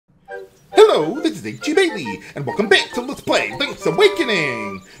Hello, this is H.G. Bailey, and welcome back to Let's Play Link's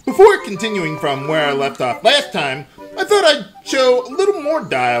Awakening! Before continuing from where I left off last time, I thought I'd show a little more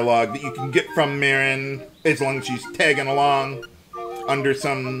dialogue that you can get from Marin, as long as she's tagging along, under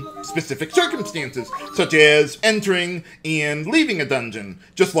some specific circumstances, such as entering and leaving a dungeon.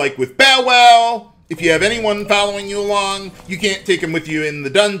 Just like with Bow Wow, if you have anyone following you along, you can't take them with you in the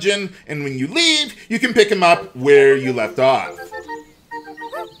dungeon, and when you leave, you can pick them up where you left off.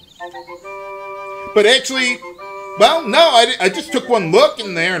 But actually, well, no, I just took one look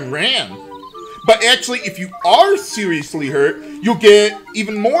in there and ran. But actually, if you are seriously hurt, you'll get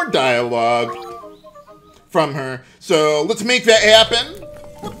even more dialogue from her. So let's make that happen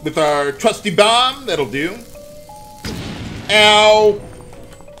with our trusty bomb. That'll do. Ow.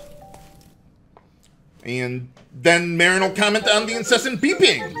 And then Marin will comment on the incessant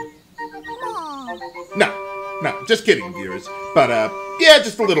beeping. No, just kidding, viewers. But, yeah,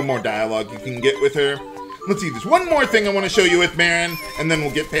 just a little more dialogue you can get with her. Let's see, there's one more thing I want to show you with Marin, and then we'll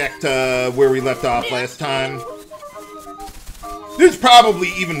get back to where we left off last time. There's probably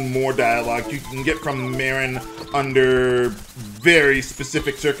even more dialogue you can get from Marin under very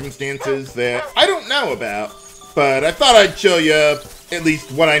specific circumstances that I don't know about. But I thought I'd show you at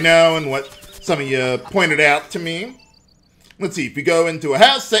least what I know and what some of you pointed out to me. Let's see, if we go into a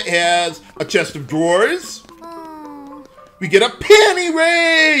house that has a chest of drawers, we get a panty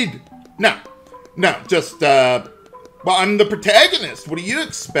raid! No, just, well, I'm the protagonist. What do you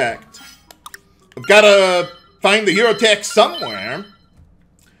expect? I've got to find the hero tag somewhere.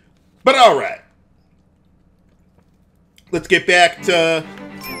 But alright. Let's get back to,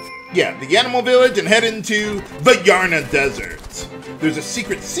 yeah, the animal village and head into the Yarna Desert. There's a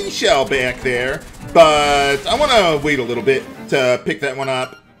secret seashell back there, but I want to wait a little bit to pick that one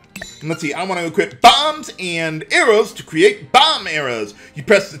up. And let's see, I want to equip bombs and arrows to create bomb arrows. You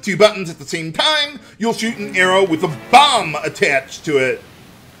press the two buttons at the same time, you'll shoot an arrow with a bomb attached to it,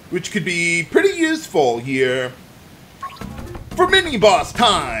 which could be pretty useful here for mini-boss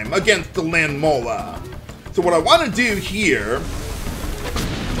time against the Lanmola. So what I want to do here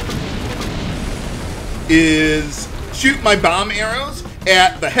is shoot my bomb arrows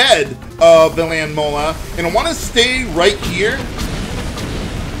at the head of the Lanmola, and I want to stay right here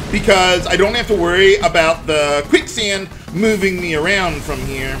because I don't have to worry about the quicksand moving me around from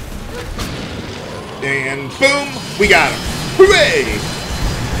here. And boom, we got him. Hooray!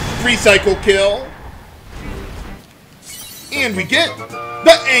 3-cycle kill. And we get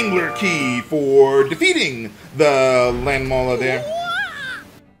the angler key for defeating the Lanmola there.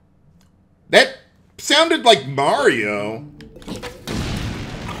 That sounded like Mario.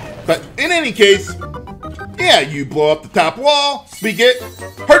 But in any case, yeah, you blow up the top wall, we get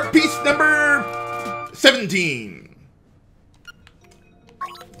heart piece number 17.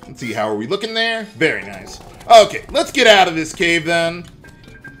 Let's see, how are we looking there? Very nice. Okay, let's get out of this cave then.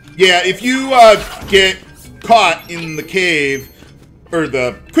 Yeah, if you get caught in the cave, or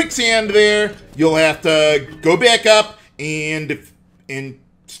the quicksand there, you'll have to go back up and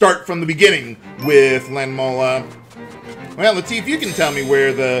start from the beginning with Lanmola. Well, let's see if you can tell me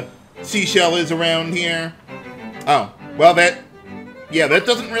where the seashell is around here. Oh, well that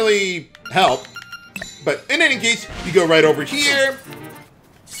doesn't really help. But in any case, you go right over here,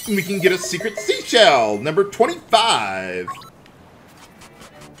 and we can get a secret seashell, number 25.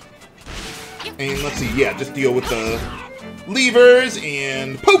 And let's see, yeah, just deal with the levers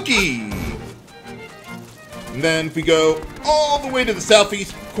and pokey. And then if we go all the way to the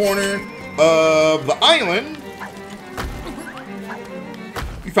southeast corner of the island,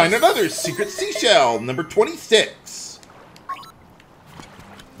 we find another secret seashell, number 26.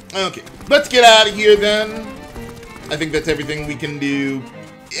 Okay, let's get out of here then. I think that's everything we can do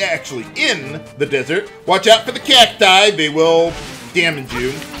actually in the desert. Watch out for the cacti, they will damage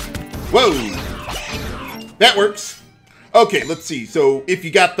you. Whoa! That works. Okay, let's see. So if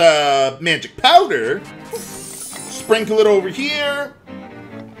you got the magic powder, sprinkle it over here,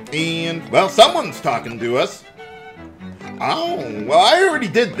 and, well, someone's talking to us. Oh, well, I already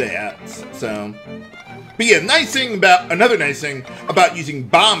did that, so. But yeah, another nice thing about using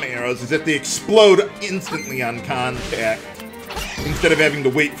bomb arrows is that they explode instantly on contact, instead of having to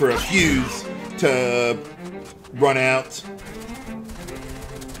wait for a fuse to run out.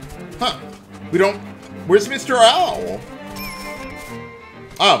 Huh. Where's Mr. Owl?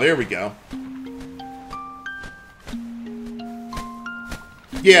 Oh, there we go.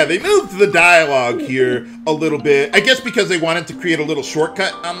 Yeah, they moved the dialogue here a little bit. I guess because they wanted to create a little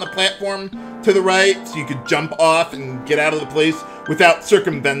shortcut on the platform to the right, so you could jump off and get out of the place without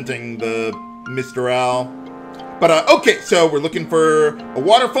circumventing the Mr. Owl. But, okay, so we're looking for a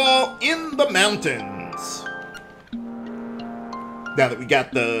waterfall in the mountains. Now that we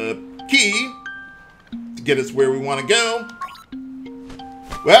got the key to get us where we want to go,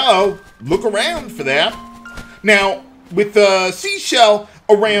 well, look around for that. Now, with the seashell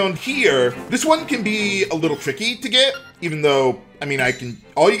around here, this one can be a little tricky to get, even though, I mean,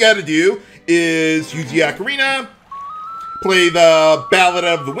 all you gotta do is use the ocarina, play the Ballad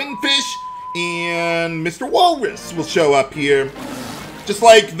of the Windfish, and Mr. Walrus will show up here, just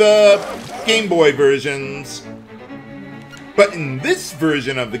like the Game Boy versions. But in this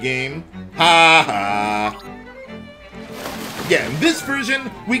version of the game, yeah, in this version,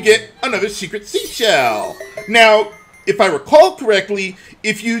 we get another Secret Seashell. Now, if I recall correctly,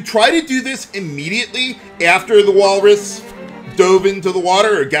 if you try to do this immediately after the walrus dove into the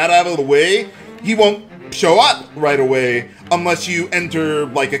water or got out of the way, he won't show up right away unless you enter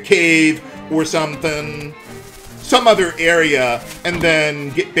like a cave or something, some other area, and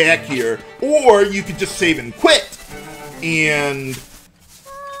then get back here. Or you could just save and quit, and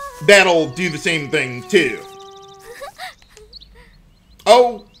that'll do the same thing too.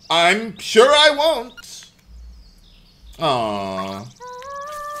 Oh, I'm sure I won't. Aww.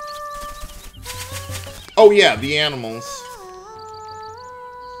 Oh yeah, the animals.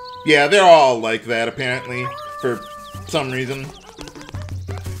 Yeah, they're all like that apparently, for some reason.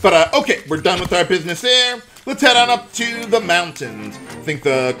 But okay, we're done with our business there. Let's head on up to the mountains. I think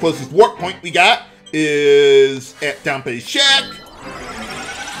the closest warp point we got is at Dampé's shack.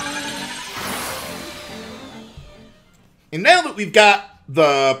 And now that we've got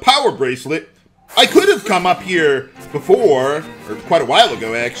the power bracelet, I could have come up here before, or quite a while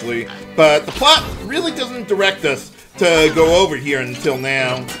ago actually, but the plot really doesn't direct us to go over here until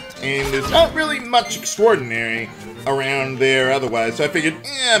now, and there's not really much extraordinary around there otherwise, so I figured,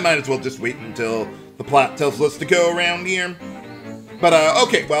 I might as well just wait until the plot tells us to go around here. But,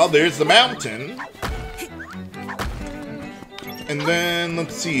 okay, well, there's the mountain. And then,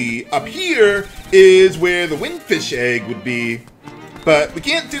 let's see, up here is where the windfish egg would be. But we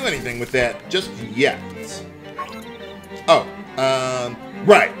can't do anything with that just yet. Oh,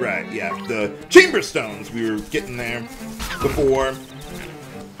 right, yeah. The chamber stones we were getting there before.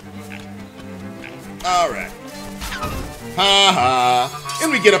 Alright.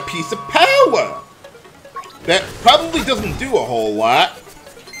 And we get a piece of power. That probably doesn't do a whole lot,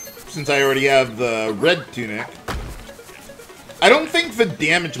 since I already have the red tunic. I don't think the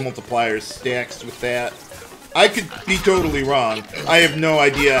damage multiplier stacks with that. I could be totally wrong. I have no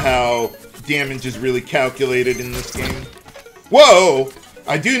idea how damage is really calculated in this game. Whoa!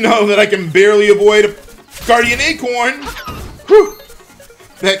 I do know that I can barely avoid a Guardian Acorn! Whew!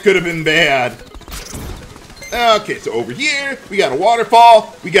 That could have been bad. Okay, so over here, we got a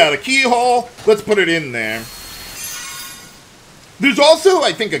waterfall, we got a keyhole. Let's put it in there. There's also,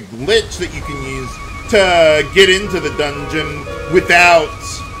 I think, a glitch that you can use to get into the dungeon without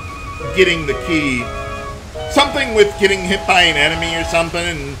getting the key. Something with getting hit by an enemy or something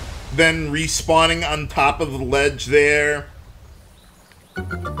and then respawning on top of the ledge there.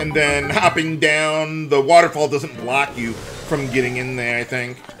 And then hopping down. The waterfall doesn't block you from getting in there, I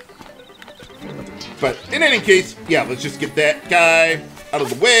think. But in any case, yeah, let's just get that guy out of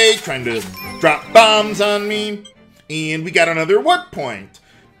the way, trying to drop bombs on me. And we got another warp point.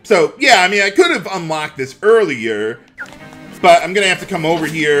 So, yeah, I mean, I could have unlocked this earlier, but I'm going to have to come over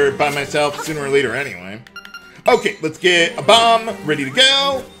here by myself sooner or later anyway. Okay, let's get a bomb ready to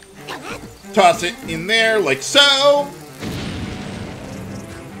go. Toss it in there like so.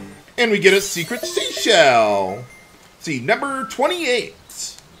 And we get a Secret Seashell. Let's see, number 28.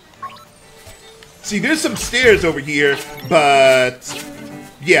 See, there's some stairs over here, but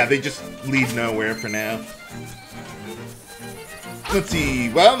yeah, they just lead nowhere for now. Let's see,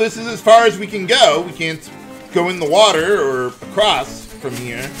 well, this is as far as we can go. We can't go in the water or across from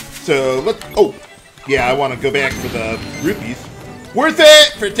here. So let's, oh, yeah, I want to go back for the rupees. Worth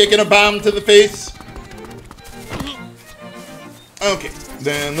it for taking a bomb to the face. Okay,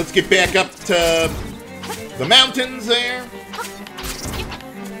 then let's get back up to the mountains there.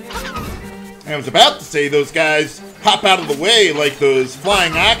 I was about to say those guys hop out of the way like those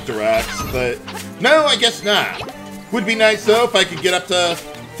flying Octoroks, but no, I guess not. Would be nice, though, if I could get up to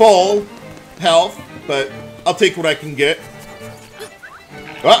full health, but I'll take what I can get.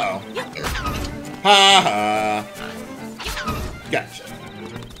 Uh-oh. Ha-ha. Gotcha.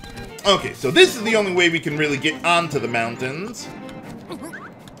 Okay, so this is the only way we can really get onto the mountains.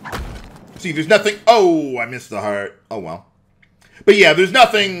 See, there's nothing... Oh, I missed the heart. Oh, well. But yeah, there's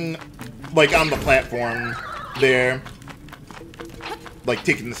nothing, like, on the platform there. like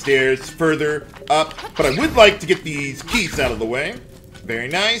taking the stairs further up, but I would like to get these keys out of the way. Very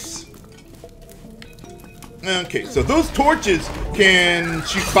nice. Okay, so those torches can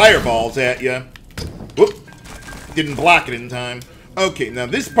shoot fireballs at you. Whoop. Didn't block it in time. Okay, now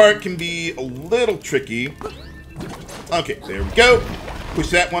this part can be a little tricky. Okay, there we go. Push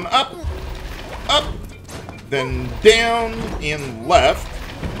that one up. Up. Then down and left.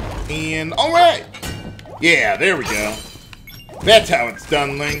 And alright. Yeah, there we go. That's how it's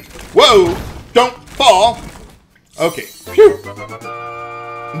done, Link. Whoa! Don't fall! Okay. Phew.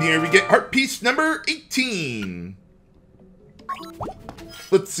 Here we get heart piece number 18.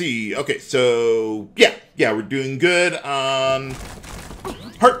 Let's see. Okay, so yeah, we're doing good on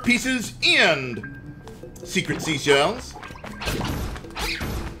heart pieces and secret seashells.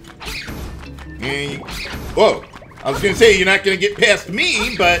 And whoa, I was gonna say you're not gonna get past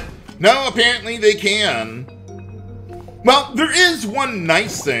me, but no, apparently they can. Well, there is one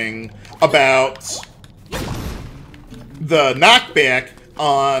nice thing about the knockback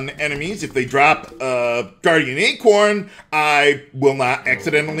on enemies. If they drop a guardian acorn, I will not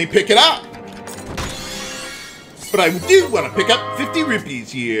accidentally pick it up. But I do want to pick up 50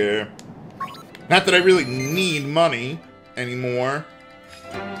 rupees here. Not that I really need money anymore.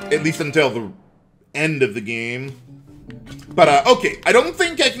 At least until the end of the game. But, okay, I don't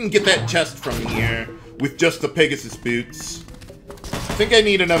think I can get that chest from here with just the Pegasus boots. I think I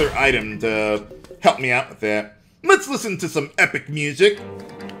need another item to help me out with that. Let's listen to some epic music.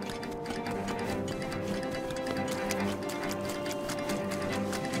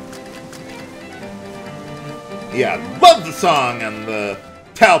 Yeah, love the song on the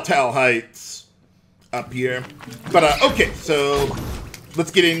Tal Tal Heights up here. But, okay, so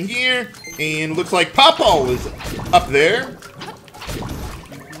let's get in here. And looks like Papahl is up there.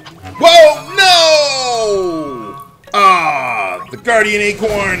 Whoa, no! Ah, the guardian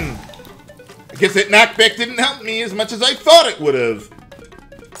acorn. I guess that knockback didn't help me as much as I thought it would have.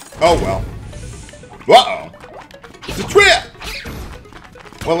 Oh, well. Uh-oh. It's a trip!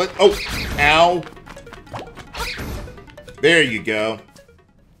 Well, oh, ow. There you go.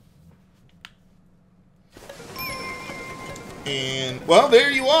 And, well, there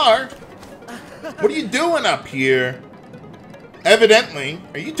you are. What are you doing up here? Evidently.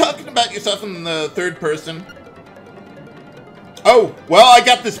 Are you talking about yourself in the third person? Oh, well, I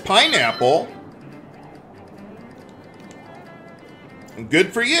got this pineapple.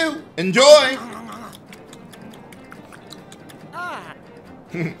 Good for you. Enjoy.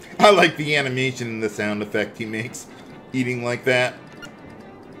 I like the animation and the sound effect he makes eating like that.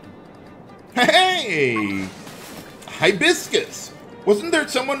 Hey! Hibiscus! Wasn't there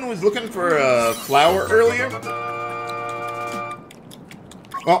someone who was looking for a flower earlier?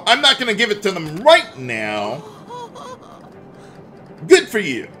 Well, I'm not going to give it to them right now. Good for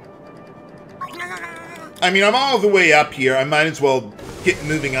you. I mean, I'm all the way up here. I might as well get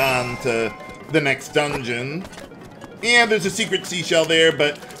moving on to the next dungeon. Yeah, there's a secret seashell there,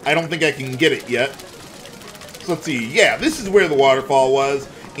 but I don't think I can get it yet. So let's see. Yeah, this is where the waterfall was.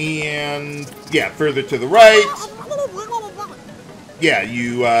 And, yeah, further to the right. Yeah,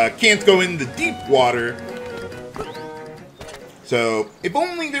 you can't go in the deep water. So, if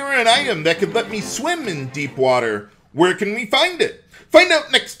only there were an item that could let me swim in deep water. Where can we find it? Find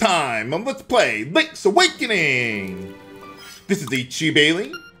out next time on Let's Play Link's Awakening. This is H.C.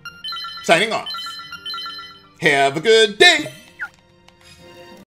 Bailey, signing off. Have a good day.